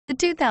The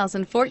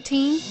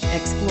 2014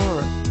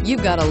 Explorer.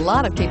 You've got a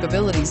lot of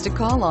capabilities to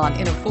call on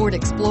in a Ford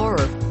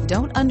Explorer.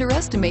 Don't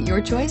underestimate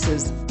your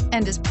choices,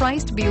 and is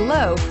priced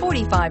below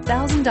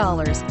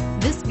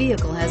 $45,000. This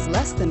vehicle has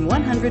less than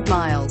 100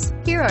 miles.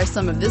 Here are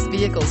some of this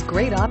vehicle's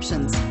great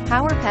options: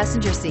 power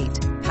passenger seat,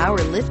 power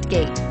lift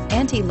gate,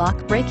 anti-lock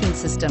braking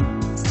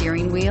system,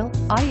 steering wheel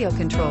audio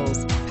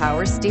controls,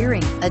 power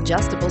steering,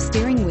 adjustable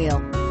steering wheel,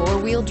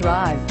 four-wheel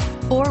drive,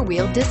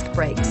 four-wheel disc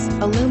brakes,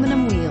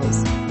 aluminum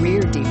wheels,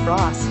 rear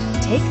defrost.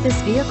 Take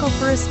this vehicle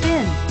for a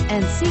spin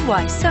and see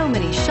why so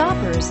many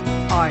shoppers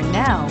are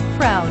now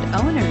proud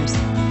owners.